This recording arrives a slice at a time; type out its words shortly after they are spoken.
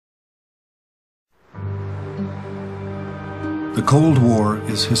The Cold War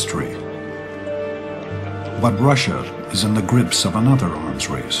is history. But Russia is in the grips of another arms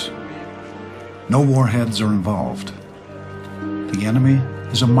race. No warheads are involved. The enemy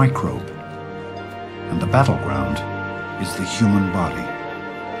is a microbe, and the battleground is the human body.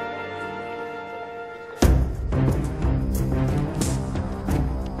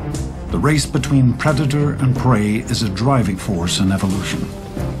 The race between predator and prey is a driving force in evolution.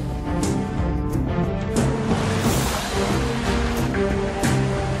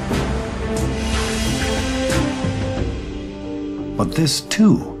 But this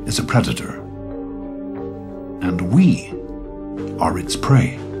too is a predator, and we are its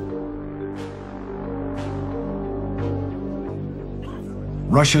prey.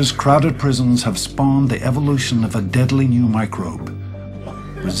 Russia's crowded prisons have spawned the evolution of a deadly new microbe,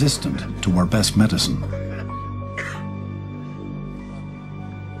 resistant to our best medicine.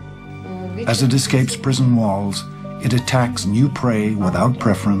 As it escapes prison walls, it attacks new prey without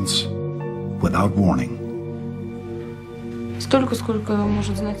preference, without warning.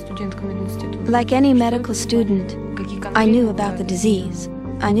 Like any medical student, I knew about the disease.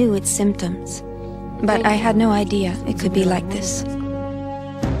 I knew its symptoms. But I had no idea it could be like this.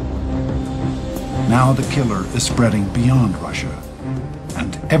 Now the killer is spreading beyond Russia,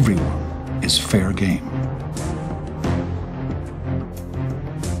 and everyone is fair game.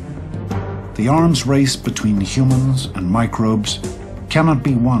 The arms race between humans and microbes cannot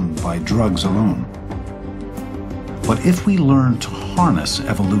be won by drugs alone. But if we learn to harness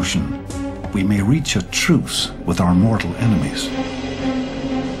evolution, we may reach a truce with our mortal enemies.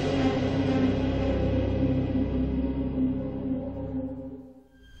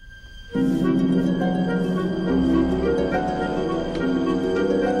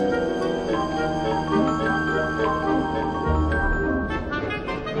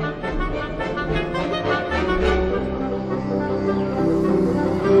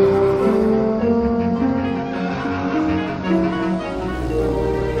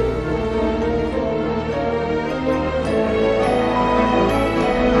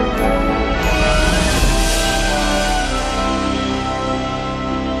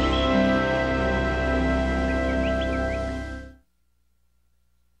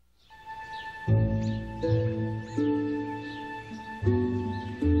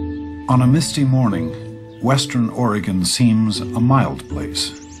 On a misty morning, western Oregon seems a mild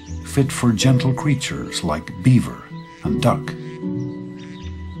place, fit for gentle creatures like beaver and duck.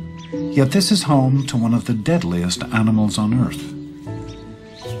 Yet this is home to one of the deadliest animals on Earth.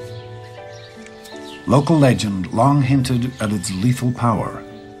 Local legend long hinted at its lethal power.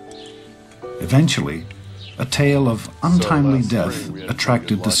 Eventually, a tale of untimely death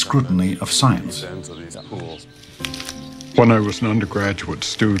attracted the scrutiny of science. When I was an undergraduate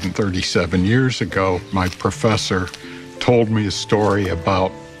student 37 years ago, my professor told me a story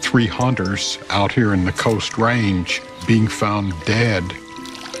about 3 hunters out here in the Coast Range being found dead,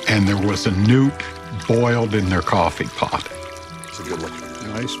 and there was a newt boiled in their coffee pot. It's a good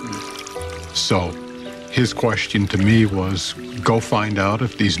looking. Nice one. So his question to me was, go find out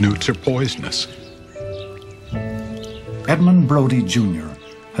if these newts are poisonous. Edmund Brody Jr.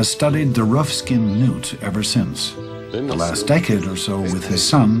 has studied the rough-skinned newt ever since. The last decade or so with his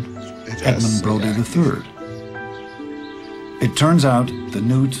son, Edmund Brody III. It turns out the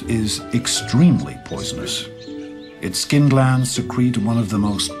newt is extremely poisonous. Its skin glands secrete one of the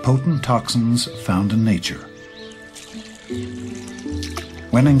most potent toxins found in nature.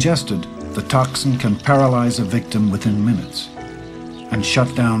 When ingested, the toxin can paralyze a victim within minutes and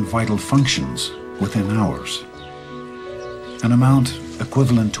shut down vital functions within hours. An amount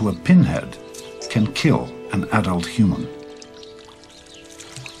equivalent to a pinhead can kill an adult human.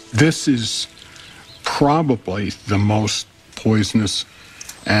 This is probably the most poisonous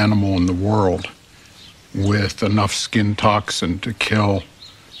animal in the world, with enough skin toxin to kill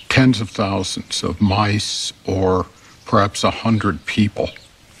tens of thousands of mice or perhaps 100 people.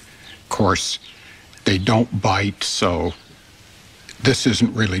 Of course, they don't bite, so this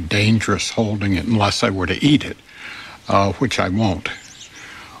isn't really dangerous holding it unless I were to eat it, which I won't.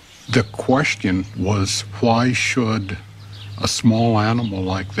 The question was, why should a small animal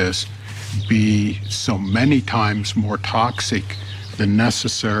like this be so many times more toxic than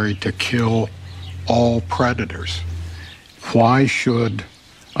necessary to kill all predators? Why should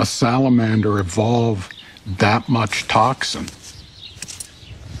a salamander evolve that much toxin?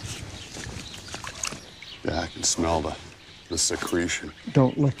 Yeah, I can smell the secretion.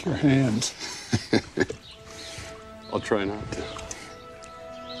 Don't lick your hands. I'll try not to.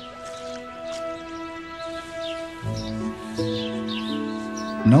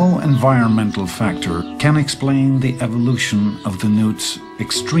 no environmental factor can explain the evolution of the newt's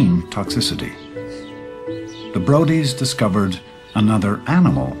extreme toxicity. The Brodies discovered another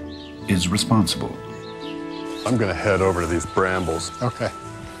animal is responsible. I'm gonna head over to these brambles. Okay.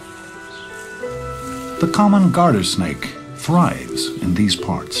 The common garter snake thrives in these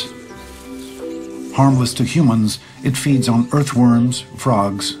parts. Harmless to humans, it feeds on earthworms,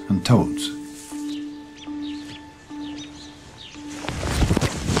 frogs, and toads.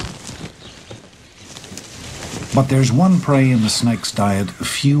 But there's one prey in the snake's diet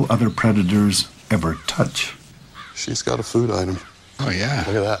few other predators ever touch. She's got a food item. Oh, yeah.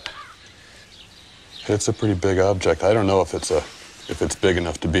 Look at that. It's a pretty big object. I don't know if it's big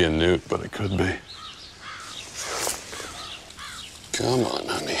enough to be a newt, but it could be. Come on,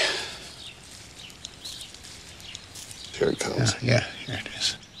 honey. Here it comes. Yeah, here it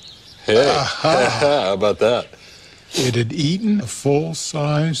is. Hey, how about that? It had eaten a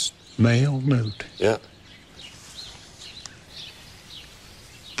full-sized male newt. Yeah.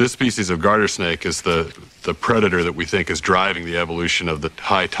 This species of garter snake is the predator that we think is driving the evolution of the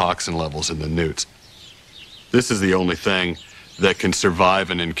high toxin levels in the newts. This is the only thing that can survive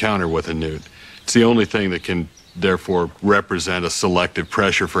an encounter with a newt. It's the only thing that can, therefore, represent a selective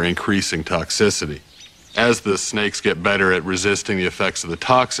pressure for increasing toxicity. As the snakes get better at resisting the effects of the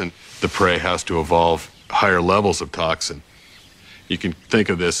toxin, the prey has to evolve higher levels of toxin. You can think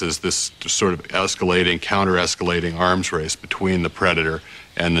of this as this sort of escalating, counter-escalating arms race between the predator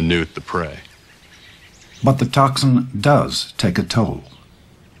and the newt, the prey. But the toxin does take a toll.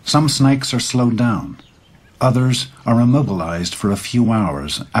 Some snakes are slowed down. Others are immobilized for a few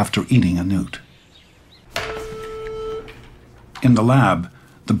hours after eating a newt. In the lab,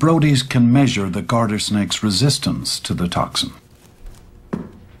 the Brodies can measure the garter snake's resistance to the toxin.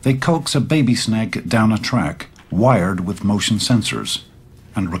 They coax a baby snake down a track wired with motion sensors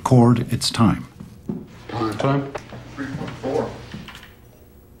and record its time. Time? 3.4.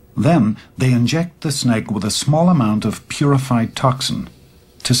 Then they inject the snake with a small amount of purified toxin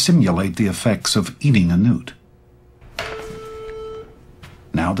to simulate the effects of eating a newt.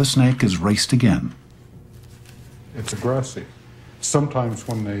 Now the snake is raced again. It's aggressive. Sometimes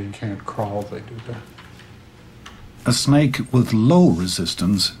when they can't crawl, they do that. A snake with low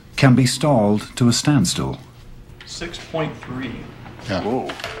resistance can be stalled to a standstill. 6.3. Yeah.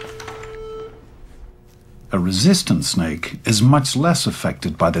 Whoa. A resistant snake is much less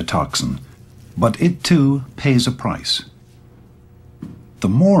affected by the toxin, but it too pays a price. The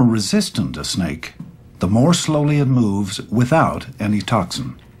more resistant a snake, the more slowly it moves without any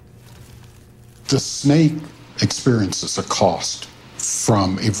toxin. The snake experiences a cost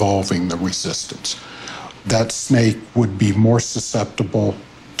from evolving the resistance. That snake would be more susceptible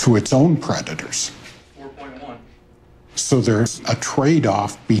to its own predators. 4.1. So there's a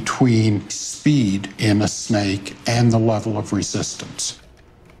trade-off between speed in a snake and the level of resistance.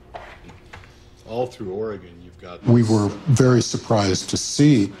 All through Oregon, you've got... We were very surprised to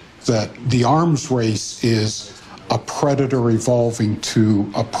see that the arms race is a predator evolving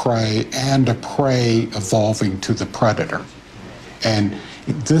to a prey and a prey evolving to the predator. And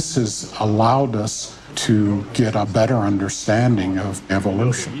this has allowed us to get a better understanding of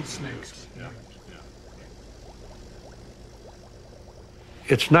evolution.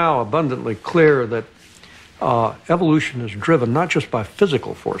 It's now abundantly clear that evolution is driven not just by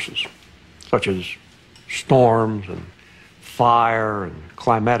physical forces, such as storms and fire and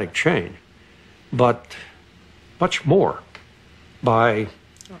climatic change, but much more by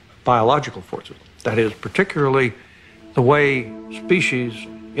biological forces. That is, particularly the way species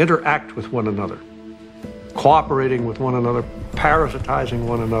interact with one another, cooperating with one another, parasitizing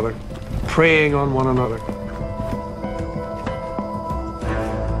one another, preying on one another.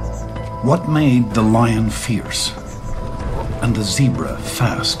 What made the lion fierce and the zebra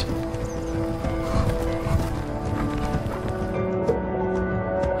fast?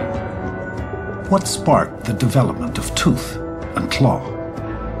 What sparked the development of tooth and claw?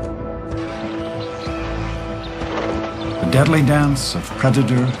 The deadly dance of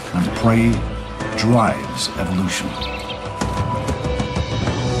predator and prey drives evolution.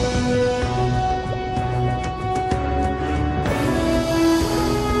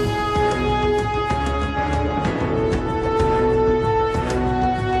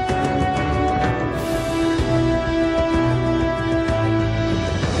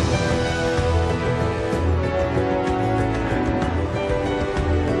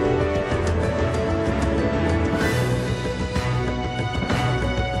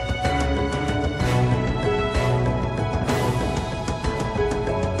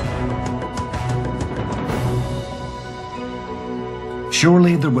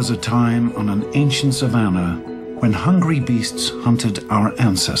 Surely there was a time on an ancient savanna when hungry beasts hunted our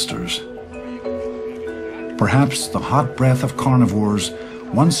ancestors. Perhaps the hot breath of carnivores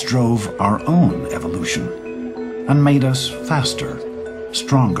once drove our own evolution and made us faster,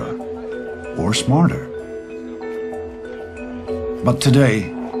 stronger, or smarter. But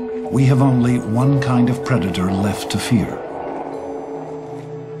today, we have only one kind of predator left to fear.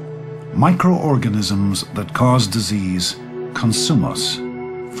 Microorganisms that cause disease consume us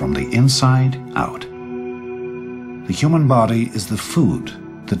from the inside out. The human body is the food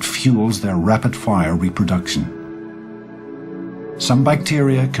that fuels their rapid-fire reproduction. Some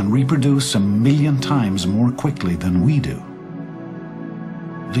bacteria can reproduce 1,000,000 times more quickly than we do.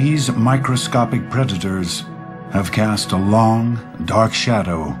 These microscopic predators have cast a long, dark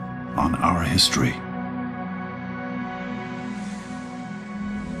shadow on our history.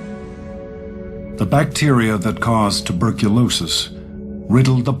 The bacteria that caused tuberculosis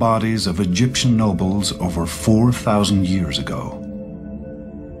riddled the bodies of Egyptian nobles over 4,000 years ago.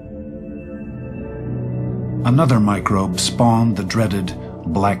 Another microbe spawned the dreaded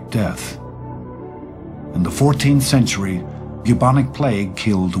Black Death. In the 14th century, bubonic plague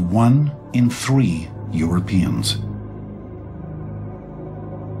killed 1 in 3 Europeans.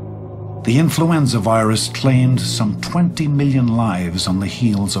 The influenza virus claimed some 20 million lives on the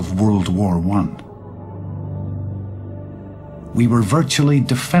heels of World War I. We were virtually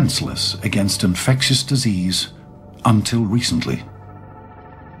defenseless against infectious disease until recently.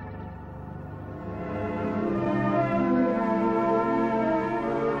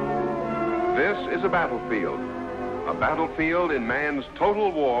 This is a battlefield in man's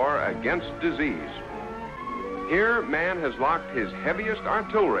total war against disease. Here, man has locked his heaviest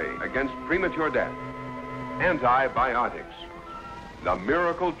artillery against premature death. Antibiotics, the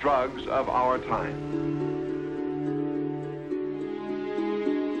miracle drugs of our time.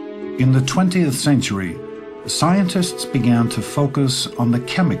 In the 20th century, scientists began to focus on the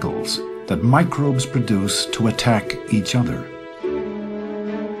chemicals that microbes produce to attack each other.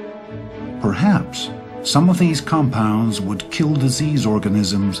 Perhaps some of these compounds would kill disease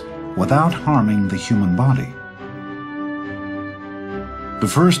organisms without harming the human body. The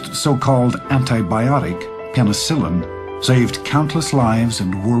first so-called antibiotic, penicillin, saved countless lives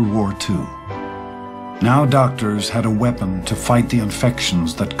in World War II. Now doctors had a weapon to fight the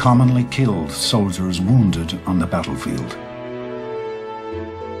infections that commonly killed soldiers wounded on the battlefield.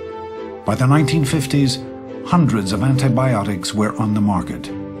 By the 1950s, hundreds of antibiotics were on the market.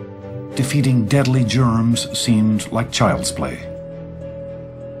 Defeating deadly germs seemed like child's play.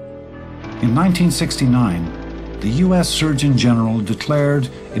 In 1969, the U.S. Surgeon General declared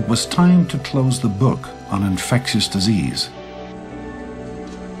it was time to close the book on infectious disease.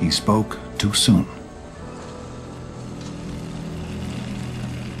 He spoke too soon.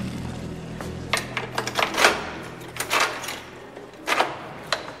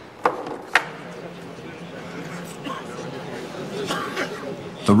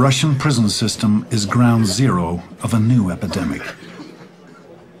 The Russian prison system is ground zero of a new epidemic.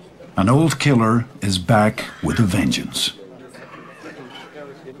 An old killer is back with a vengeance.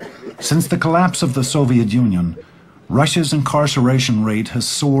 Since the collapse of the Soviet Union, Russia's incarceration rate has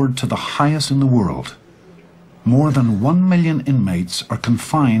soared to the highest in the world. More than 1 million inmates are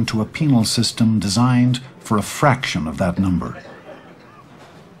confined to a penal system designed for a fraction of that number.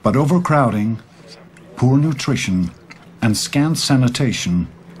 But overcrowding, poor nutrition, and scant sanitation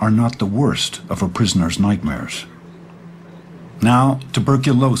are not the worst of a prisoner's nightmares. Now,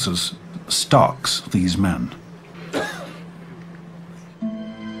 tuberculosis stalks these men.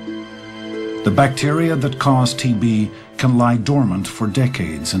 The bacteria that cause TB can lie dormant for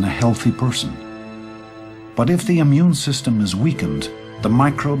decades in a healthy person. But if the immune system is weakened, the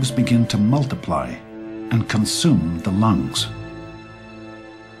microbes begin to multiply and consume the lungs.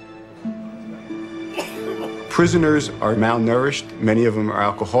 Prisoners are malnourished, many of them are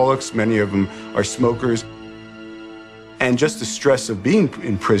alcoholics, many of them are smokers. And just the stress of being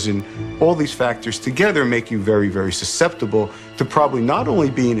in prison, all these factors together make you very, very susceptible to probably not only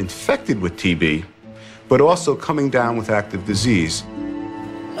being infected with TB, but also coming down with active disease.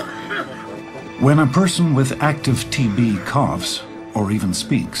 When a person with active TB coughs, or even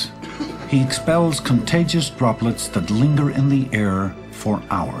speaks, he expels contagious droplets that linger in the air for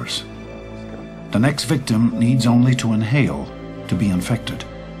hours. The next victim needs only to inhale to be infected.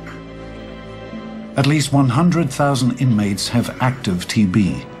 At least 100,000 inmates have active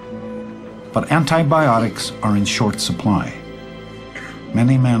TB, but antibiotics are in short supply.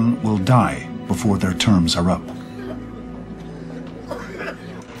 Many men will die before their terms are up.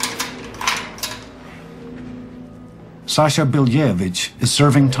 Sasha Bilyevich is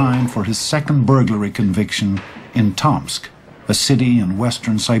serving time for his second burglary conviction in Tomsk, a city in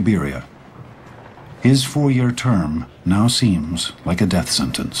western Siberia. His 4-year term now seems like a death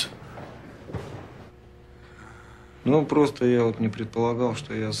sentence. I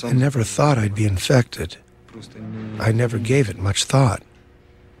never thought I'd be infected. I never gave it much thought.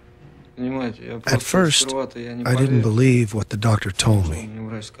 At first, I didn't believe what the doctor told me.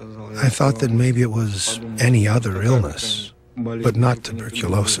 I thought that maybe it was any other illness, but not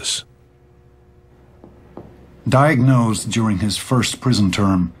tuberculosis. Diagnosed during his first prison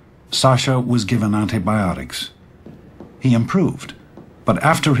term, Sasha was given antibiotics. He improved, but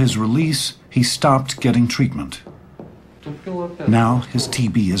after his release, he stopped getting treatment. Now his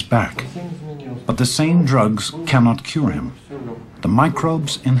TB is back, but the same drugs cannot cure him. The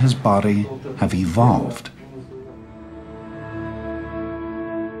microbes in his body have evolved.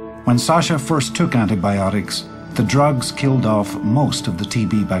 When Sasha first took antibiotics, the drugs killed off most of the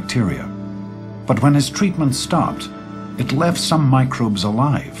TB bacteria. But when his treatment stopped, it left some microbes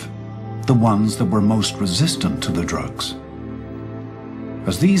alive, the ones that were most resistant to the drugs.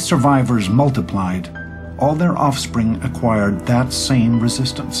 As these survivors multiplied, all their offspring acquired that same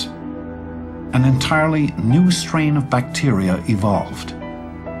resistance. An entirely new strain of bacteria evolved,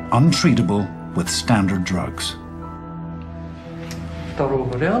 untreatable with standard drugs.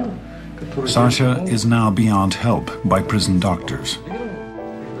 Sasha is now beyond help by prison doctors.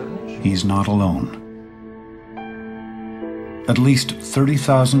 He's not alone. At least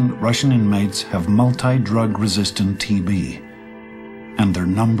 30,000 Russian inmates have multi-drug resistant TB, and their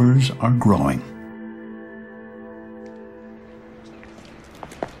numbers are growing.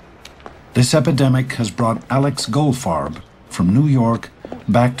 This epidemic has brought Alex Goldfarb from New York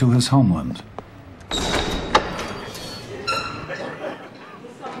back to his homeland.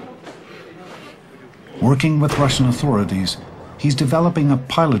 Working with Russian authorities, he's developing a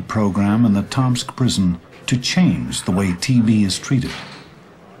pilot program in the Tomsk prison to change the way TB is treated.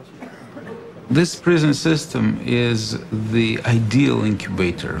 This prison system is the ideal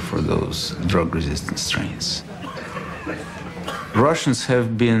incubator for those drug-resistant strains. Russians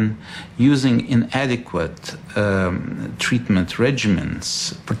have been using inadequate treatment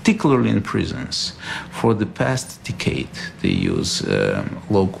regimens, particularly in prisons, for the past decade. They use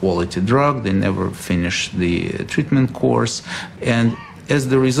low-quality drug, they never finish the treatment course, and as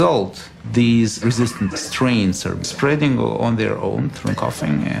the result, these resistant strains are spreading on their own through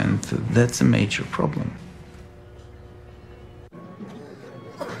coughing, and that's a major problem.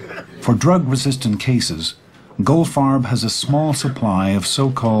 For drug-resistant cases, Goldfarb has a small supply of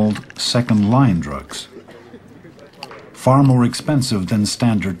so-called second-line drugs. Far more expensive than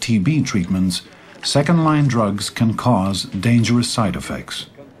standard TB treatments, second-line drugs can cause dangerous side effects.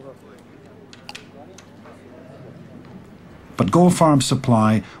 But Goldfarb's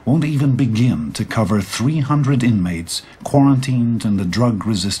supply won't even begin to cover 300 inmates quarantined in the drug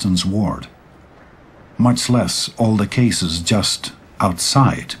resistance ward, much less all the cases just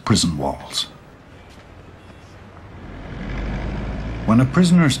outside prison walls. When a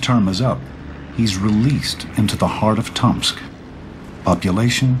prisoner's term is up, he's released into the heart of Tomsk.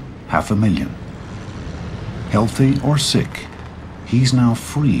 Population 500,000. Healthy or sick, he's now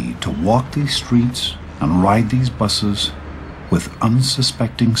free to walk these streets and ride these buses with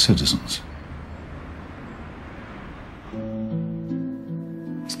unsuspecting citizens.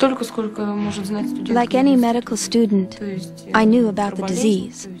 Like any medical student, I knew about the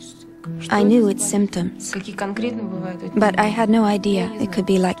disease. I knew its symptoms, but I had no idea it could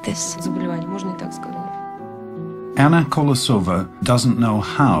be like this. Anna Kolosova doesn't know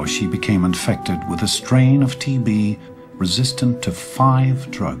how she became infected with a strain of TB resistant to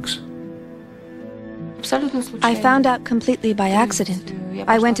 5 drugs. I found out completely by accident.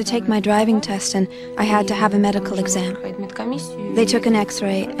 I went to take my driving test and I had to have a medical exam. They took an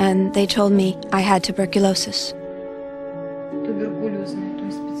X-ray and they told me I had tuberculosis.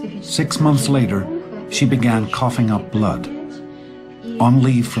 6 months later, she began coughing up blood. On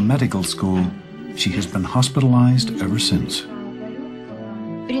leave from medical school, she has been hospitalized ever since.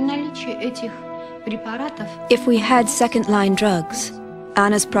 If we had second-line drugs,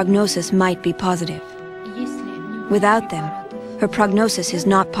 Anna's prognosis might be positive. Without them, her prognosis is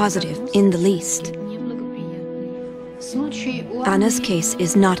not positive in the least. Anna's case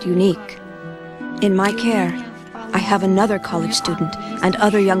is not unique. In my care, I have another college student and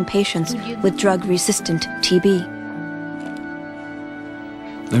other young patients with drug-resistant TB.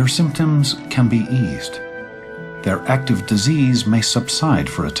 Their symptoms can be eased. Their active disease may subside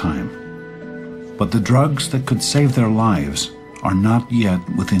for a time. But the drugs that could save their lives are not yet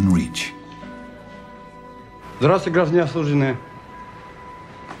within reach.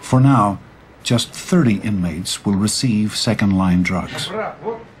 For now, just 30 inmates will receive second-line drugs.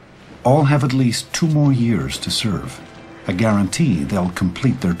 All have at least 2 more years to serve, a guarantee they'll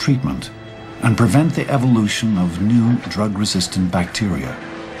complete their treatment and prevent the evolution of new drug-resistant bacteria.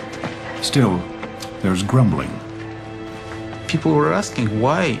 Still, there's grumbling. People were asking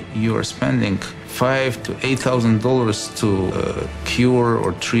why you are spending $5,000 to $8,000 to cure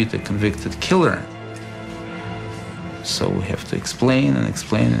or treat a convicted killer. So we have to explain and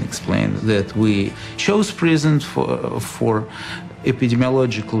explain and explain that we chose prison for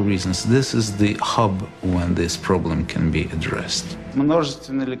epidemiological reasons. This is the hub when this problem can be addressed.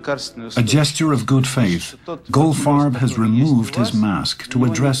 A gesture of good faith, Goldfarb has removed his mask to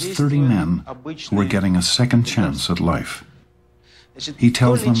address 30 men who are getting a second chance at life. He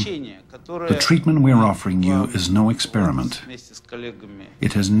tells them, the treatment we're offering you is no experiment.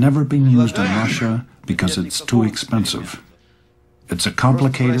 It has never been used in Russia because it's too expensive. It's a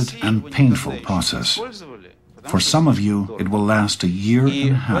complicated and painful process. For some of you, it will last a year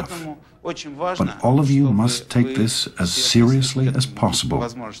and a half. But all of you must take this as seriously as possible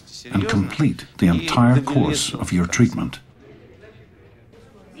and complete the entire course of your treatment.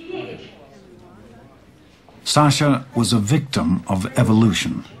 Sasha was a victim of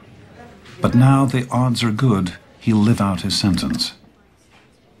evolution, but now the odds are good he'll live out his sentence.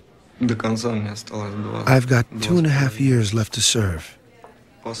 I've got 2.5 years left to serve.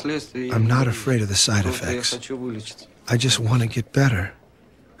 I'm not afraid of the side effects. I just want to get better.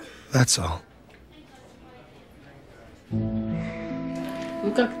 That's all.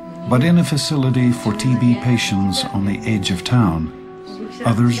 But in a facility for TB patients on the edge of town,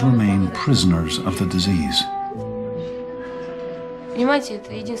 others remain prisoners of the disease.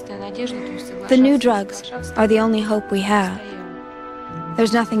 The new drugs are the only hope we have.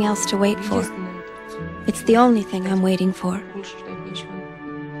 There's nothing else to wait for. It's the only thing I'm waiting for.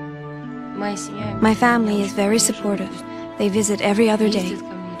 My family is very supportive. They visit every other day.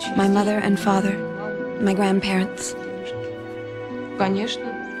 My mother and father, my grandparents.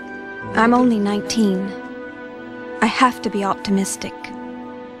 I'm only 19. I have to be optimistic.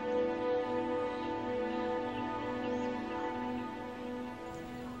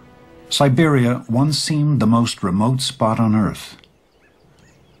 Siberia once seemed the most remote spot on Earth.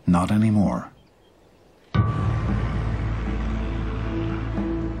 Not anymore.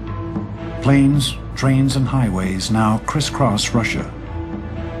 Planes, trains, and highways now crisscross Russia.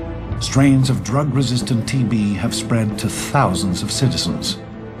 Strains of drug-resistant TB have spread to thousands of citizens,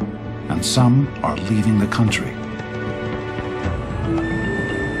 and some are leaving the country.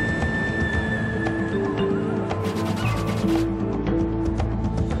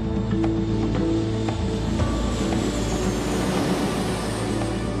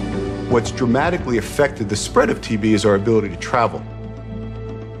 What's dramatically affected the spread of TB is our ability to travel.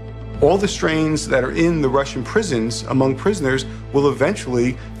 All the strains that are in the Russian prisons among prisoners will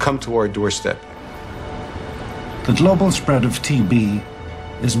eventually come to our doorstep. The global spread of TB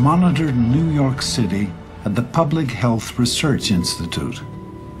is monitored in New York City at the Public Health Research Institute.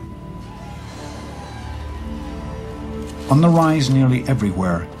 On the rise nearly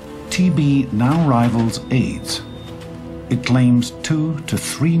everywhere, TB now rivals AIDS. It claims 2 to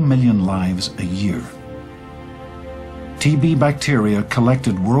 3 million lives a year. TB bacteria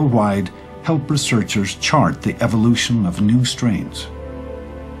collected worldwide help researchers chart the evolution of new strains.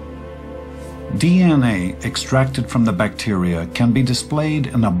 DNA extracted from the bacteria can be displayed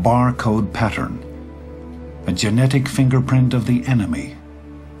in a barcode pattern, a genetic fingerprint of the enemy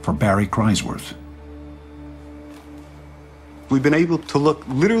for Barry Kreisworth. We've been able to look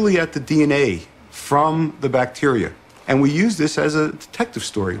literally at the DNA from the bacteria, and we use this as a detective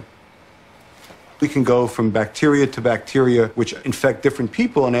story. We can go from bacteria to bacteria which infect different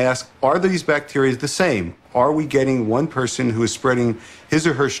people and ask, are these bacteria the same? Are we getting one person who is spreading his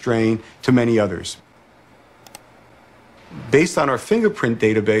or her strain to many others? Based on our fingerprint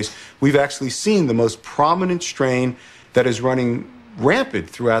database, we've actually seen the most prominent strain that is running rampant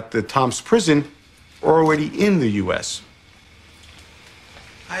throughout the Tomsk prison already in the U.S.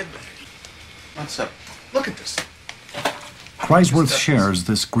 Hi, Barry. What's up? Look at this. Kreisworth shares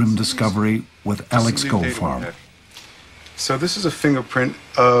this grim discovery with Alex Goldfarb. So this is a fingerprint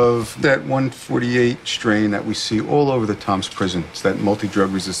of that 148 strain that we see all over the Tomsk prison. It's that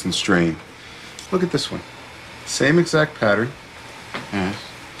multi-drug resistant strain. Look at this one. Same exact pattern. Yes.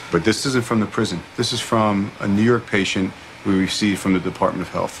 But this isn't from the prison. This is from a New York patient we received from the Department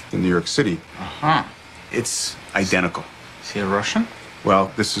of Health in New York City. Uh-huh. It's identical. Is he a Russian?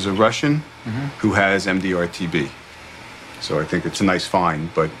 Well, this is a Russian who has MDR-TB. So I think it's a nice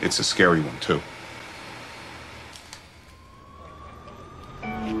find, but it's a scary one, too.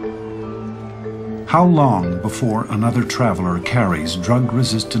 How long before another traveler carries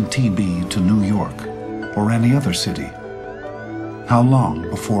drug-resistant TB to New York or any other city? How long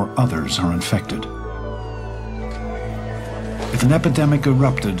before others are infected? If an epidemic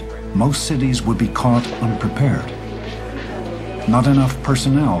erupted, most cities would be caught unprepared. Not enough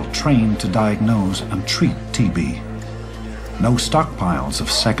personnel trained to diagnose and treat TB. No stockpiles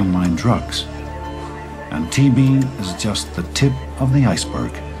of second-line drugs. And TB is just the tip of the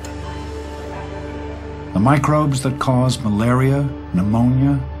iceberg. The microbes that cause malaria,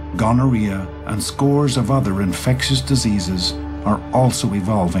 pneumonia, gonorrhea, and scores of other infectious diseases are also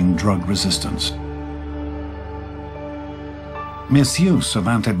evolving drug resistance. Misuse of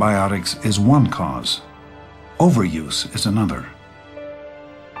antibiotics is one cause. Overuse is another.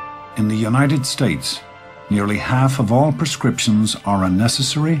 In the United States, nearly half of all prescriptions are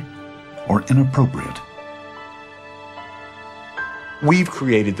unnecessary or inappropriate. We've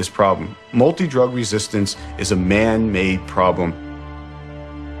created this problem. Multi-drug resistance is a man-made problem.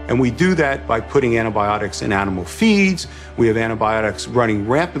 And we do that by putting antibiotics in animal feeds. We have antibiotics running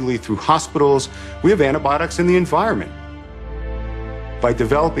rapidly through hospitals. We have antibiotics in the environment. By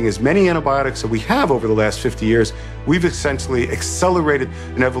developing as many antibiotics as we have over the last 50 years, we've essentially accelerated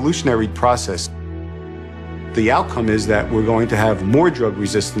an evolutionary process. The outcome is that we're going to have more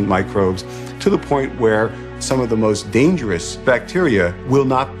drug-resistant microbes to the point where some of the most dangerous bacteria will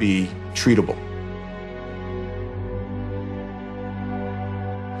not be treatable.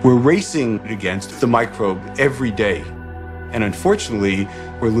 We're racing against the microbe every day, and unfortunately,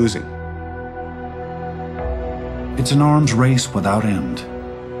 we're losing. It's an arms race without end.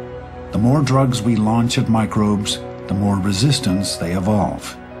 The more drugs we launch at microbes, the more resistance they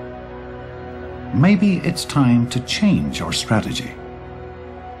evolve. Maybe it's time to change our strategy.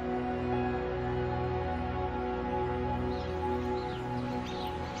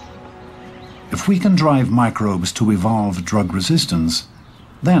 If we can drive microbes to evolve drug resistance,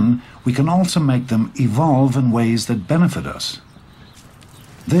 then we can also make them evolve in ways that benefit us.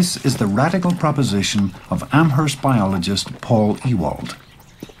 This is the radical proposition of Amherst biologist Paul Ewald.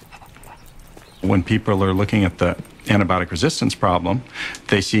 When people are looking at the antibiotic resistance problem,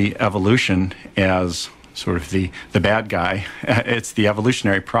 they see evolution as sort of the bad guy. It's the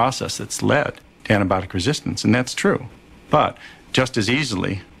evolutionary process that's led to antibiotic resistance, and that's true. But just as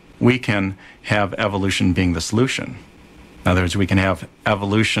easily, we can have evolution being the solution. In other words, we can have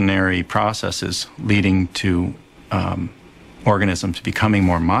evolutionary processes leading to organisms becoming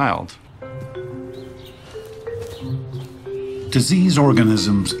more mild. Disease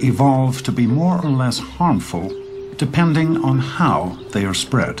organisms evolve to be more or less harmful depending on how they are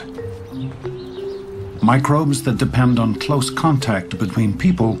spread. Microbes that depend on close contact between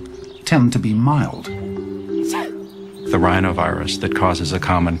people tend to be mild. The rhinovirus that causes a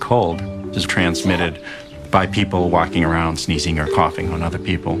common cold is transmitted by people walking around sneezing or coughing on other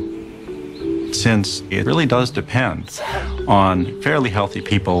people. Since it really does depend on fairly healthy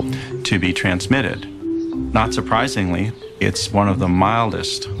people to be transmitted, not surprisingly, it's one of the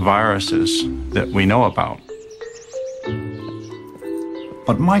mildest viruses that we know about.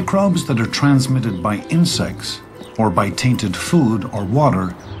 But microbes that are transmitted by insects or by tainted food or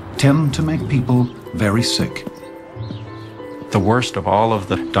water tend to make people very sick. The worst of all of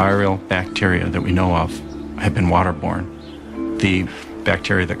the diarrheal bacteria that we know of have been waterborne. The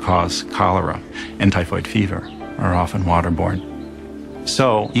bacteria that cause cholera and typhoid fever are often waterborne.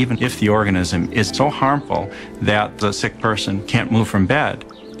 So even if the organism is so harmful that the sick person can't move from bed,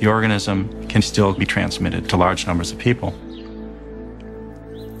 the organism can still be transmitted to large numbers of people.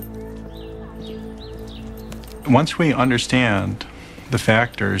 Once we understand the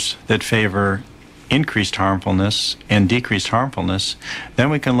factors that favor increased harmfulness and decreased harmfulness, then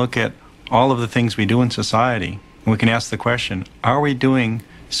we can look at all of the things we do in society. And we can ask the question, are we doing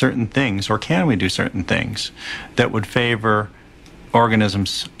certain things, or can we do certain things that would favor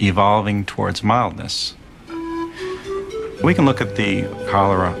organisms evolving towards mildness? We can look at the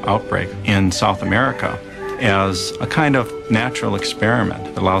cholera outbreak in South America as a kind of natural experiment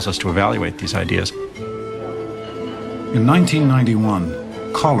that allows us to evaluate these ideas. In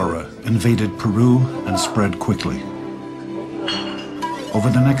 1991, cholera invaded Peru and spread quickly. Over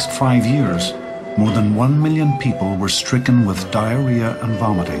the next 5 years, more than 1 million people were stricken with diarrhea and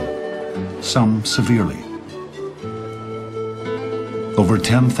vomiting, some severely. Over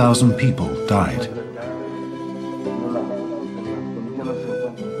 10,000 people died.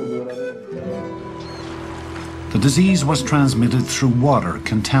 The disease was transmitted through water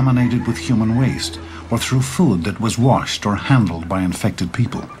contaminated with human waste, or through food that was washed or handled by infected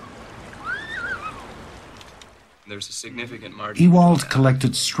people. There's a significant margin. Ewald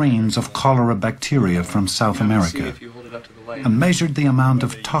collected strains of cholera bacteria from South America and measured the amount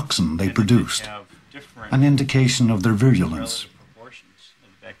of toxin they produced, an indication of their virulence.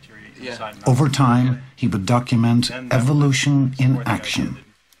 Over time, he would document evolution in action.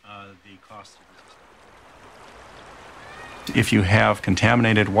 If you have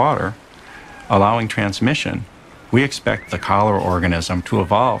contaminated water allowing transmission, we expect the cholera organism to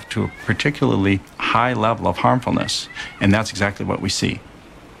evolve to a particularly high level of harmfulness, and that's exactly what we see.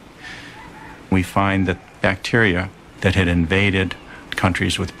 We find that bacteria that had invaded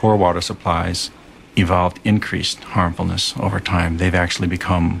countries with poor water supplies evolved increased harmfulness over time. They've actually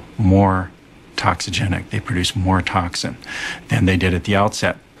become more toxigenic. They produce more toxin than they did at the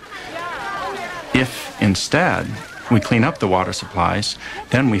outset. If instead we clean up the water supplies,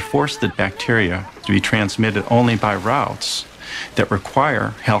 then we force the bacteria to be transmitted only by routes that require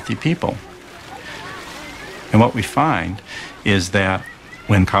healthy people. And what we find is that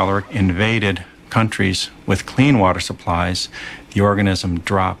when cholera invaded countries with clean water supplies, the organism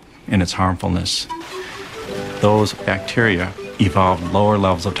dropped in its harmfulness. Those bacteria evolved lower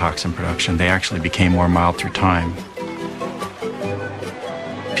levels of toxin production. They actually became more mild through time.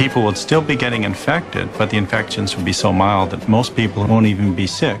 People would still be getting infected, but the infections would be so mild that most people won't even be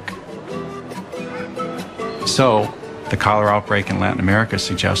sick. So, the cholera outbreak in Latin America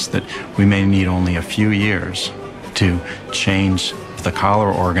suggests that we may need only a few years to change the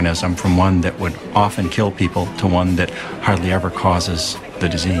cholera organism from one that would often kill people to one that hardly ever causes the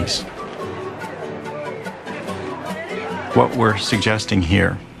disease. What we're suggesting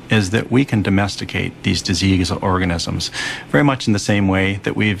here is that we can domesticate these disease organisms very much in the same way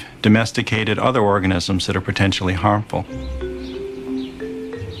that we've domesticated other organisms that are potentially harmful.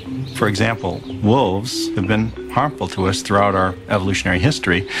 For example, wolves have been harmful to us throughout our evolutionary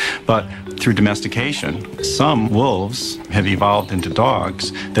history, but through domestication, some wolves have evolved into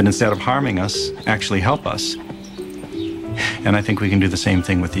dogs that instead of harming us, actually help us. And I think we can do the same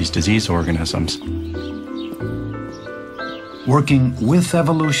thing with these disease organisms. Working with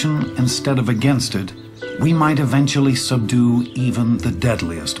evolution instead of against it, we might eventually subdue even the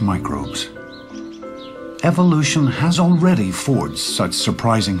deadliest microbes. Evolution has already forged such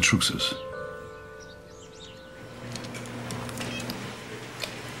surprising truces.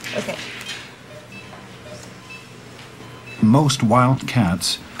 Okay. Most wild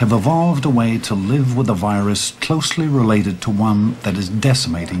cats have evolved a way to live with a virus closely related to one that is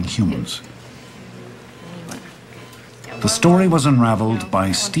decimating humans. The story was unraveled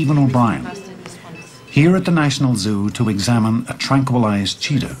by Stephen O'Brien, here at the National Zoo to examine a tranquilized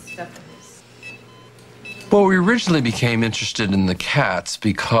cheetah. Well, we originally became interested in the cats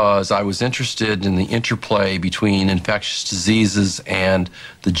because I was interested in the interplay between infectious diseases and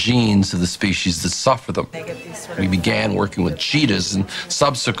the genes of the species that suffer them. We began working with cheetahs and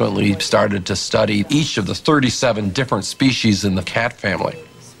subsequently started to study each of the 37 different species in the cat family.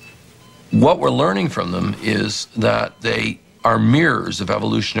 What we're learning from them is that they are mirrors of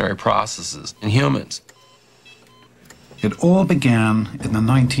evolutionary processes in humans. It all began in the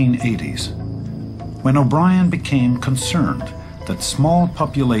 1980s, when O'Brien became concerned that small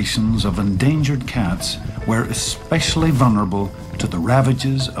populations of endangered cats were especially vulnerable to the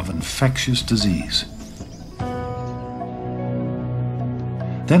ravages of infectious disease.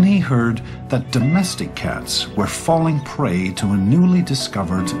 Then he heard that domestic cats were falling prey to a newly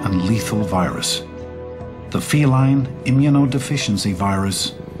discovered and lethal virus, the feline immunodeficiency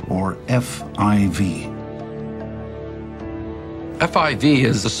virus, or FIV. FIV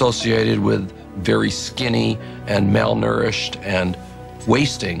is associated with very skinny and malnourished and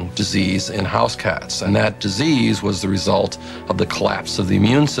wasting disease in house cats, and that disease was the result of the collapse of the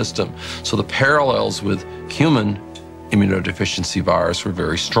immune system. So the parallels with human immunodeficiency virus were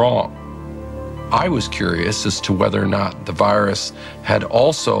very strong. I was curious as to whether or not the virus had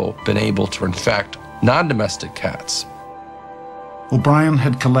also been able to infect non-domestic cats. O'Brien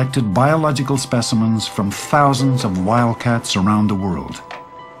had collected biological specimens from thousands of wildcats around the world.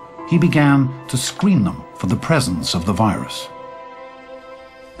 He began to screen them for the presence of the virus.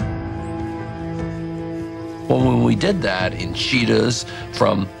 Well, when we did that in cheetahs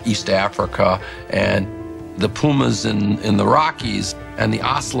from East Africa and the pumas in the Rockies and the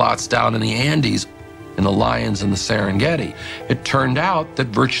ocelots down in the Andes and the lions in the Serengeti, it turned out that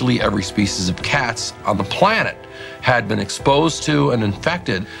virtually every species of cats on the planet had been exposed to and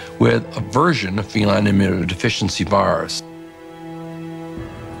infected with a version of feline immunodeficiency virus.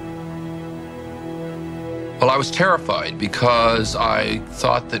 Well, I was terrified because I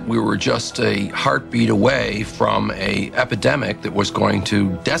thought that we were just a heartbeat away from an epidemic that was going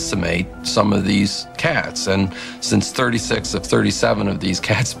to decimate some of these cats. And since 36 of 37 of these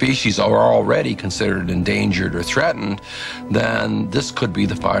cat species are already considered endangered or threatened, then this could be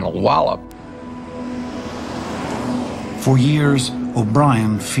the final wallop. For years,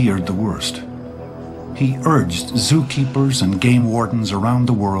 O'Brien feared the worst. He urged zookeepers and game wardens around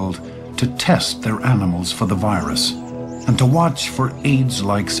the world to test their animals for the virus and to watch for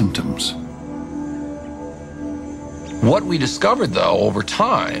AIDS-like symptoms. What we discovered, though, over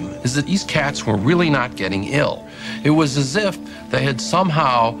time, is that these cats were really not getting ill. It was as if they had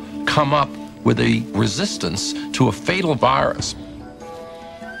somehow come up with a resistance to a fatal virus.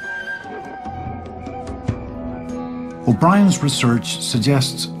 O'Brien's research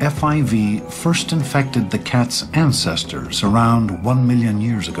suggests FIV first infected the cat's ancestors around 1 million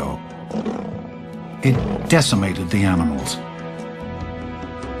years ago. It decimated the animals.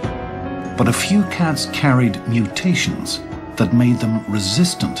 But a few cats carried mutations that made them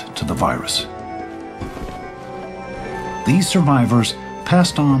resistant to the virus. These survivors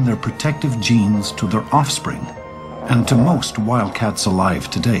passed on their protective genes to their offspring and to most wildcats alive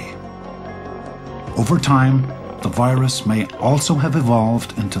today. Over time, the virus may also have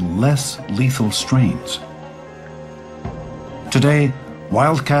evolved into less lethal strains. Today,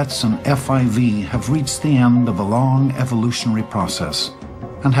 wildcats and FIV have reached the end of a long evolutionary process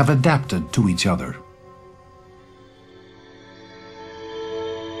and have adapted to each other.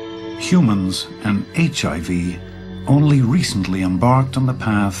 Humans and HIV only recently embarked on the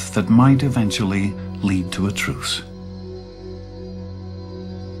path that might eventually lead to a truce.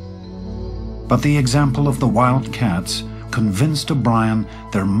 But the example of the wild cats convinced O'Brien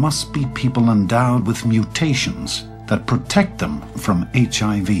there must be people endowed with mutations that protect them from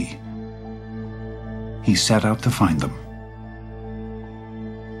HIV. He set out to find them.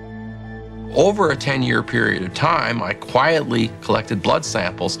 Over a 10-year period of time, I quietly collected blood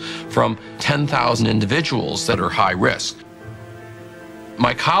samples from 10,000 individuals that are high risk.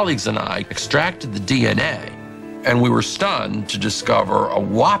 My colleagues and I extracted the DNA, and we were stunned to discover a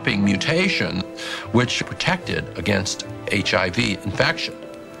whopping mutation which protected against HIV infection.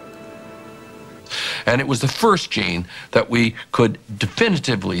 And it was the first gene that we could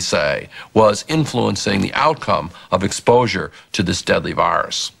definitively say was influencing the outcome of exposure to this deadly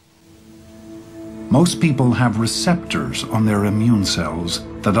virus. Most people have receptors on their immune cells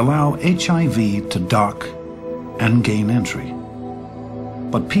that allow HIV to dock and gain entry.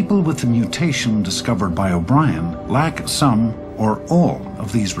 But people with the mutation discovered by O'Brien lack some or all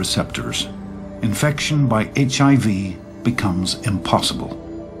of these receptors. Infection by HIV becomes impossible.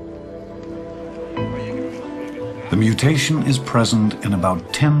 The mutation is present in about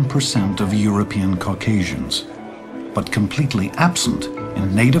 10% of European Caucasians, but completely absent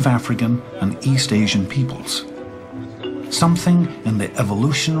in native African and East Asian peoples. Something in the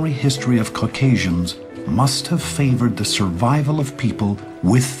evolutionary history of Caucasians must have favored the survival of people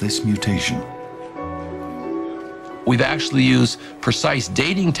with this mutation. We've actually used precise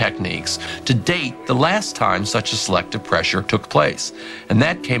dating techniques to date the last time such a selective pressure took place, and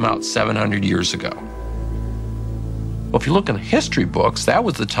that came out 700 years ago. Well, if you look in the history books, that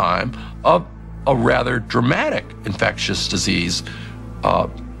was the time of a rather dramatic infectious disease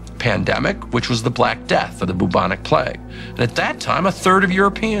pandemic, which was the Black Death, or the bubonic plague. And at that time, a third of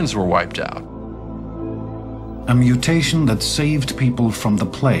Europeans were wiped out. A mutation that saved people from the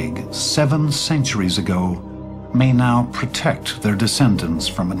plague 7 centuries ago may now protect their descendants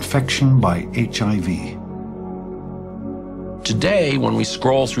from infection by HIV. Today, when we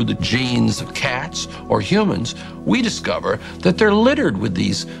scroll through the genes of cats or humans, we discover that they're littered with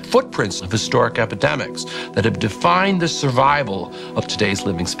these footprints of historic epidemics that have defined the survival of today's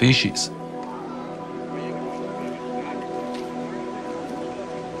living species.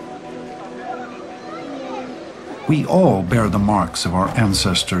 We all bear the marks of our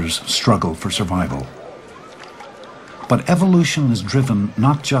ancestors' struggle for survival. But evolution is driven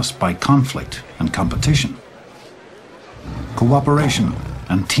not just by conflict and competition. Cooperation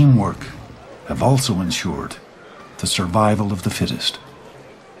and teamwork have also ensured the survival of the fittest.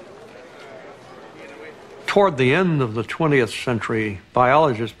 Toward the end of the 20th century,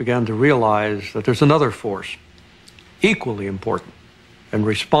 biologists began to realize that there's another force, equally important and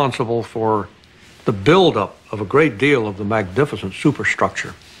responsible for the buildup of a great deal of the magnificent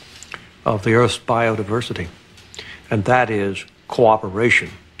superstructure of the Earth's biodiversity, and that is cooperation,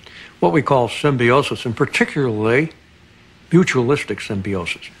 what we call symbiosis, and particularly mutualistic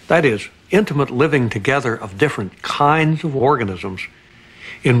symbiosis. That is, intimate living together of different kinds of organisms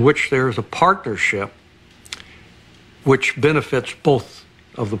in which there is a partnership which benefits both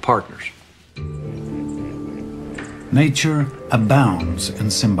of the partners. Nature abounds in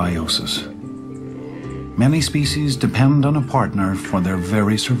symbiosis. Many species depend on a partner for their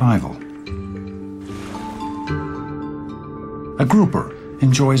very survival. A grouper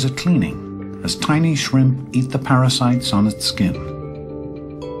enjoys a cleaning as tiny shrimp eat the parasites on its skin.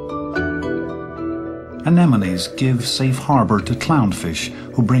 Anemones give safe harbor to clownfish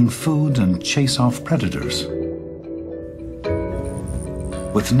who bring food and chase off predators.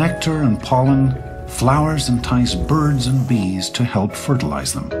 With nectar and pollen, flowers entice birds and bees to help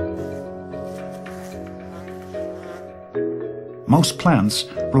fertilize them. Most plants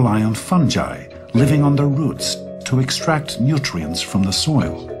rely on fungi living on their roots to extract nutrients from the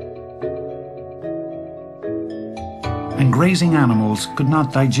soil. And grazing animals could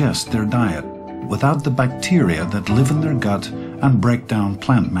not digest their diet without the bacteria that live in their gut and break down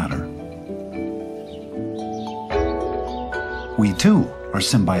plant matter. We too are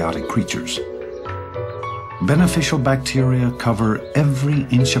symbiotic creatures. Beneficial bacteria cover every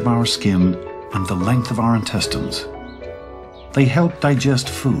inch of our skin and the length of our intestines. They help digest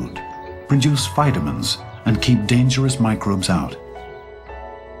food, produce vitamins, and keep dangerous microbes out.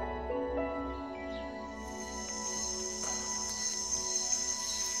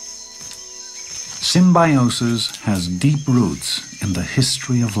 Symbiosis has deep roots in the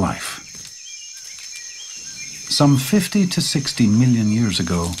history of life. Some 50 to 60 million years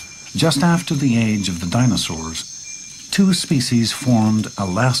ago, just after the age of the dinosaurs, two species formed a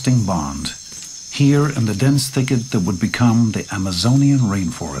lasting bond, here in the dense thicket that would become the Amazonian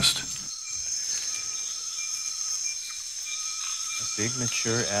rainforest. A big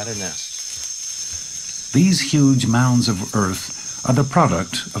mature adder nest. These huge mounds of earth are the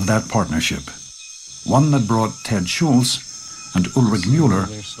product of that partnership, one that brought Ted Schultz and Ulrich Müller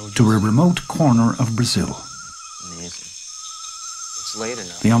to a remote corner of Brazil. Amazing. It's late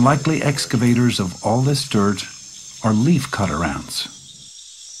enough. The unlikely excavators of all this dirt are leafcutter ants.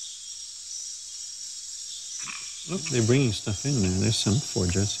 Look, they're bringing stuff in there. There's some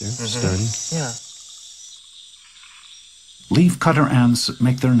foragers here starting. Yeah. Leafcutter ants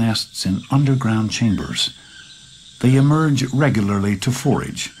make their nests in underground chambers. They emerge regularly to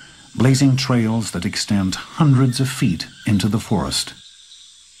forage, blazing trails that extend hundreds of feet into the forest.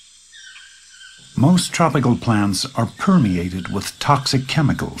 Most tropical plants are permeated with toxic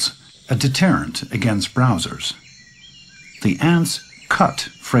chemicals, a deterrent against browsers. The ants cut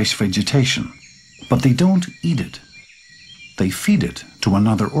fresh vegetation, but they don't eat it. They feed it to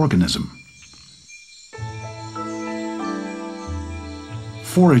another organism.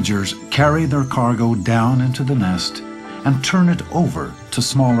 Foragers carry their cargo down into the nest and turn it over to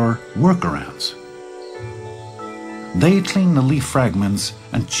smaller worker ants. They clean the leaf fragments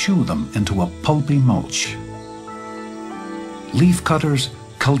and chew them into a pulpy mulch. Leaf cutters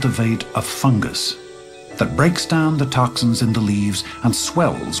cultivate a fungus that breaks down the toxins in the leaves and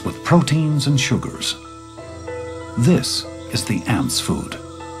swells with proteins and sugars. This is the ant's food.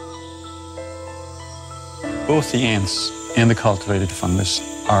 Both the ants and the cultivated fungus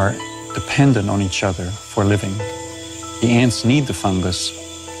are dependent on each other for living. The ants need the fungus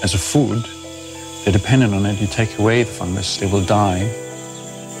as a food. They're dependent on it. You take away the fungus, they will die.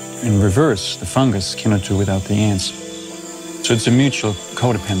 In reverse, the fungus cannot do without the ants. So it's a mutual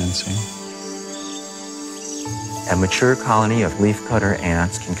codependency. A mature colony of leafcutter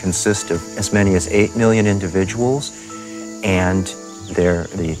ants can consist of as many as 8 million individuals, and they're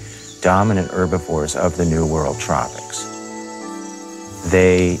the dominant herbivores of the New World tropics.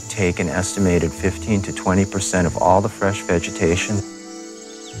 They take an estimated 15 to 20% of all the fresh vegetation.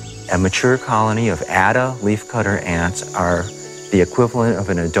 A mature colony of Atta leafcutter ants are the equivalent of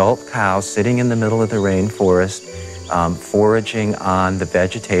an adult cow sitting in the middle of the rainforest, foraging on the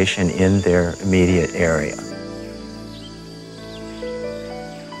vegetation in their immediate area.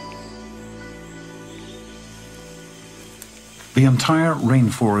 The entire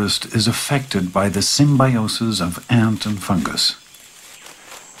rainforest is affected by the symbiosis of ant and fungus.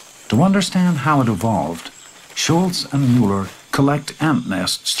 To understand how it evolved, Schultz and Müller collect ant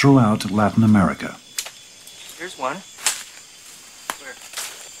nests throughout Latin America. Here's one. Where?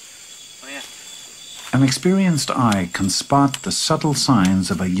 Oh, yeah. An experienced eye can spot the subtle signs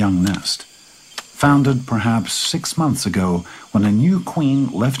of a young nest, founded perhaps 6 months ago when a new queen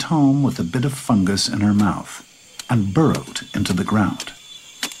left home with a bit of fungus in her mouth and burrowed into the ground.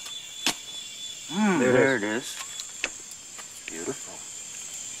 There it is. Beautiful.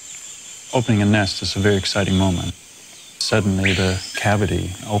 Opening a nest is a very exciting moment. Suddenly the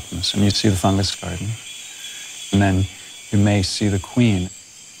cavity opens and you see the fungus garden. And then you may see the queen.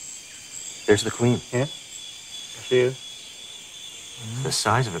 There's the queen. Yeah. she is? The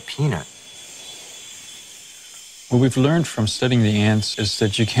size of a peanut. What we've learned from studying the ants is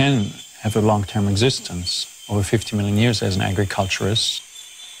that you can have a long-term existence over 50 million years as an agriculturist.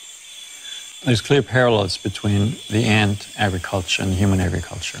 There's clear parallels between the ant agriculture and human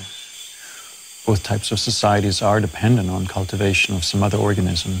agriculture. Both types of societies are dependent on cultivation of some other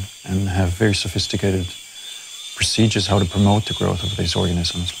organism and have very sophisticated procedures how to promote the growth of these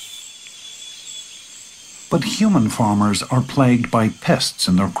organisms. But human farmers are plagued by pests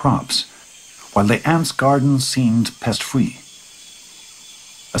in their crops, while the ants' gardens seemed pest-free.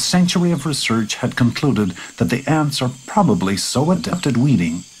 A century of research had concluded that the ants are probably so adept at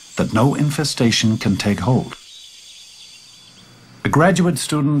weeding that no infestation can take hold. A graduate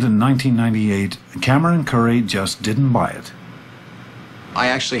student in 1998, Cameron Curry just didn't buy it. I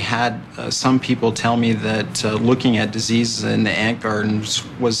actually had some people tell me that looking at diseases in the ant gardens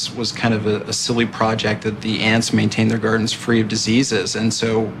was kind of a silly project, that the ants maintain their gardens free of diseases, and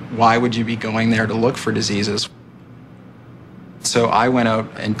so why would you be going there to look for diseases? So I went out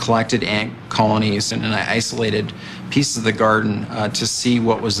and collected ant colonies and I isolated pieces of the garden to see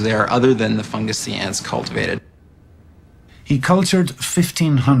what was there other than the fungus the ants cultivated. He cultured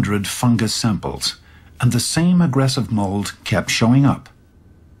 1,500 fungus samples, and the same aggressive mold kept showing up.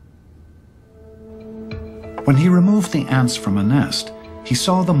 When he removed the ants from a nest, he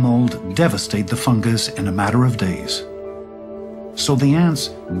saw the mold devastate the fungus in a matter of days. So the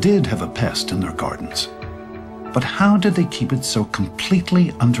ants did have a pest in their gardens. But how did they keep it so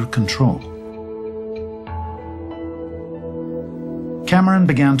completely under control? Cameron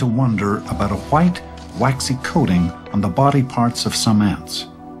began to wonder about a white, waxy coating on the body parts of some ants.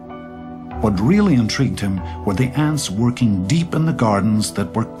 What really intrigued him were the ants working deep in the gardens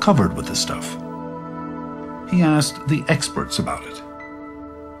that were covered with the stuff. He asked the experts about it.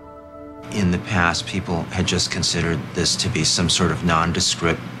 In the past, people had just considered this to be some sort of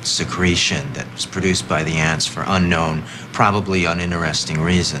nondescript secretion that was produced by the ants for unknown, probably uninteresting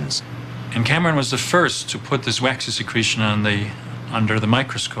reasons. And Cameron was the first to put this waxy secretion under the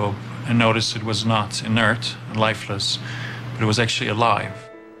microscope and noticed it was not inert and lifeless, but it was actually alive.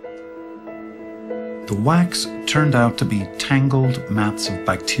 The wax turned out to be tangled mats of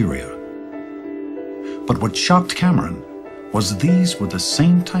bacteria. But what shocked Cameron was these were the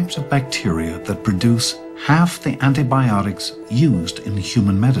same types of bacteria that produce half the antibiotics used in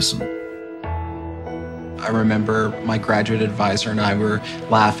human medicine. I remember my graduate advisor and I were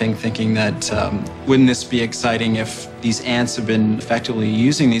laughing, thinking that wouldn't this be exciting if these ants have been effectively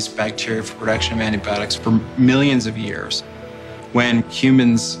using these bacteria for production of antibiotics for millions of years, when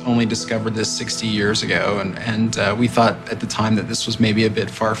humans only discovered this 60 years ago, and we thought at the time that this was maybe a bit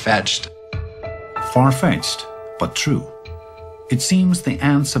far-fetched. Far-fetched, but true. It seems the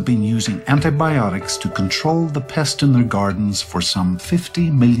ants have been using antibiotics to control the pest in their gardens for some 50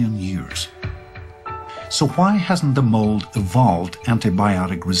 million years. So why hasn't the mold evolved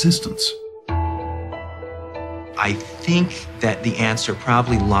antibiotic resistance? I think that the answer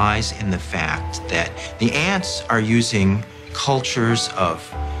probably lies in the fact that the ants are using cultures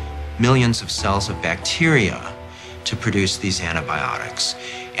of millions of cells of bacteria to produce these antibiotics.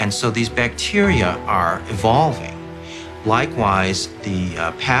 And so these bacteria are evolving. Likewise, the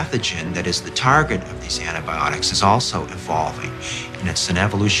pathogen that is the target of these antibiotics is also evolving. And it's an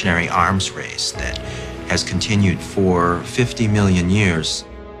evolutionary arms race that has continued for 50 million years.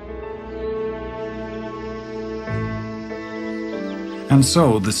 And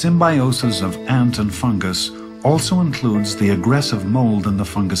so the symbiosis of ant and fungus also includes the aggressive mold in the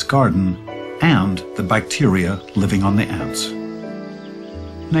fungus garden and the bacteria living on the ants.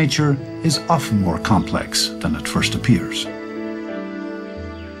 Nature is often more complex than it first appears.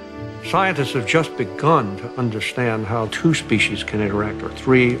 Scientists have just begun to understand how two species can interact, or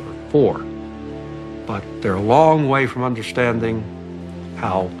three or four. But they're a long way from understanding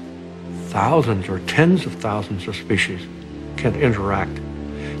how thousands or tens of thousands of species can interact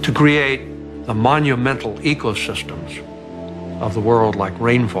to create the monumental ecosystems of the world, like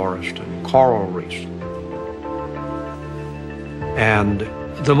rainforest and coral reefs. And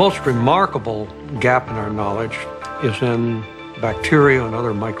the most remarkable gap in our knowledge is in bacteria and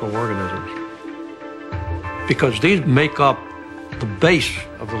other microorganisms, because these make up the base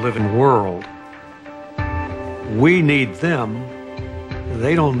of the living world. We need them,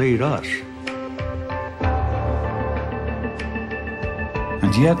 they don't need us.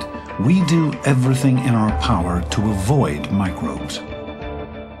 And yet, we do everything in our power to avoid microbes.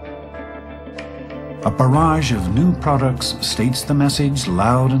 A barrage of new products states the message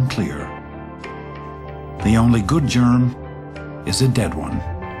loud and clear. The only good germ is a dead one.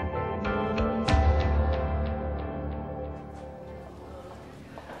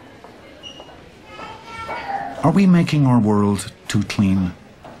 Are we making our world too clean?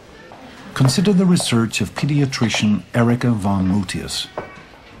 Consider the research of pediatrician Erika von Mutius.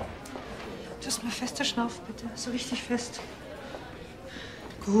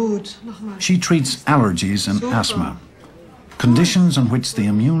 She treats allergies and asthma, conditions in which the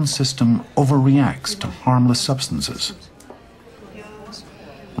immune system overreacts to harmless substances.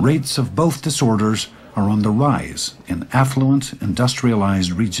 Rates of both disorders are on the rise in affluent,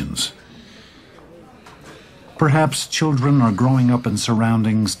 industrialized regions. Perhaps children are growing up in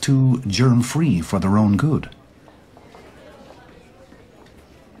surroundings too germ-free for their own good.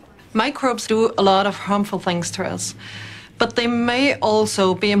 Microbes do a lot of harmful things to us, but they may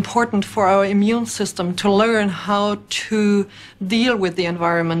also be important for our immune system to learn how to deal with the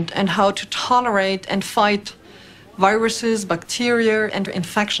environment and how to tolerate and fight viruses, bacteria, and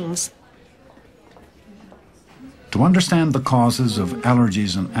infections. To understand the causes of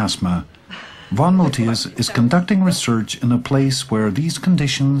allergies and asthma, von Mutius is conducting research in a place where these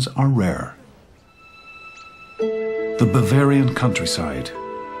conditions are rare. The Bavarian countryside.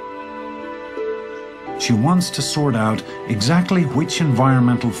 She wants to sort out exactly which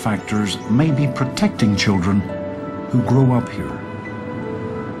environmental factors may be protecting children who grow up here.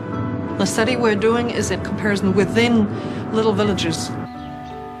 The study we're doing is in comparison within little villages.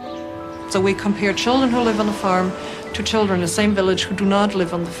 So we compare children who live on the farm to children in the same village who do not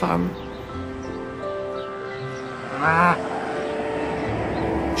live on the farm.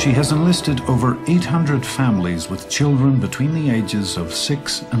 She has enlisted over 800 families with children between the ages of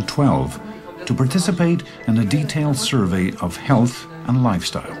 6 and 12 to participate in a detailed survey of health and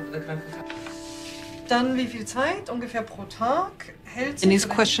lifestyle. In this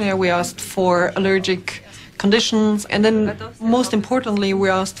questionnaire we asked for allergic conditions, and then most importantly we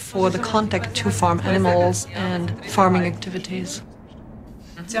asked for the contact to farm animals and farming activities.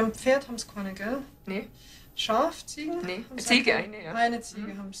 Sie haben Pferd, haben es keine, gell? Nee. Schaf, Ziegen? Nee, Ziege eine, ja. Eine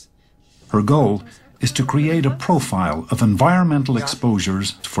Ziege haben es. Her goal is to create a profile of environmental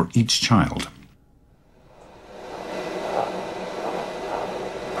exposures for each child.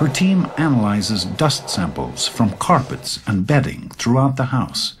 Her team analyzes dust samples from carpets and bedding throughout the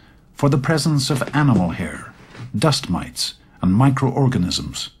house for the presence of animal hair, dust mites, and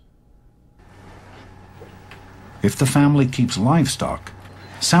microorganisms. If the family keeps livestock,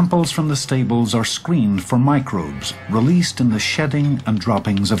 samples from the stables are screened for microbes released in the shedding and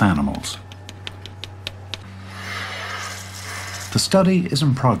droppings of animals. The study is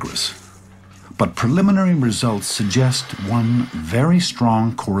in progress, but preliminary results suggest one very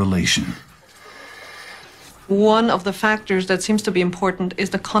strong correlation. One of the factors that seems to be important is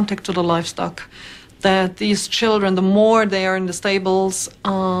the contact to the livestock. That these children, the more they are in the stables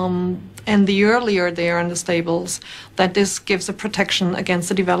and the earlier they are in the stables, that this gives a protection against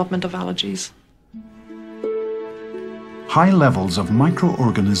the development of allergies. High levels of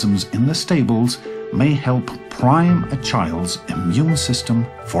microorganisms in the stables may help prime a child's immune system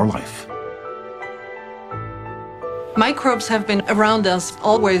for life. Microbes have been around us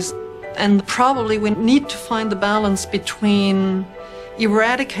always, and probably we need to find the balance between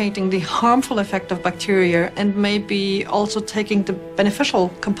eradicating the harmful effect of bacteria and maybe also taking the beneficial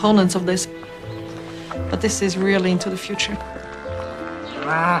components of this. But this is really into the future.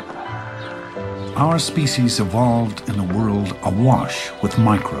 Our species evolved in a world awash with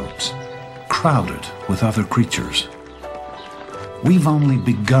microbes, crowded with other creatures. We've only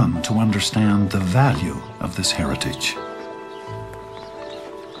begun to understand the value of this heritage.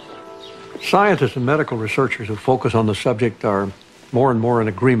 Scientists and medical researchers who focus on the subject are more and more in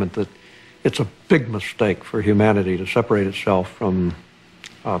agreement that it's a big mistake for humanity to separate itself from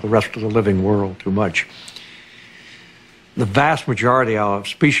the rest of the living world too much. The vast majority of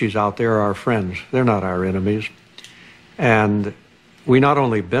species out there are our friends. They're not our enemies. And we not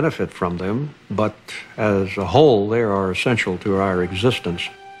only benefit from them, but as a whole, they are essential to our existence.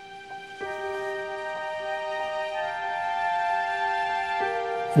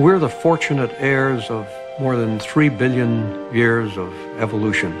 We're the fortunate heirs of more than 3 billion years of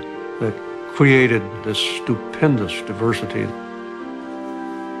evolution that created this stupendous diversity.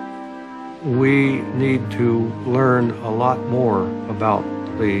 We need to learn a lot more about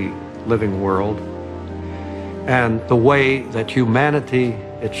the living world and the way that humanity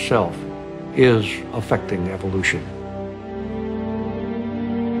itself is affecting evolution.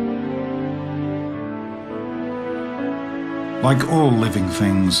 Like all living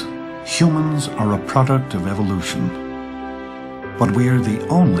things, humans are a product of evolution. But we are the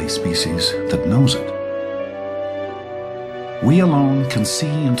only species that knows it. We alone can see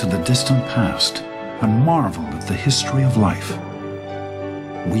into the distant past and marvel at the history of life.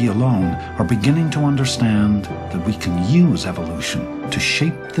 we alone are beginning to understand that we can use evolution to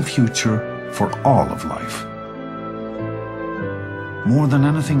shape the future for all of life. More than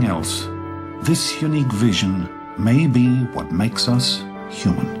anything else, this unique vision may be what makes us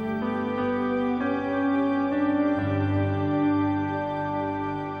human.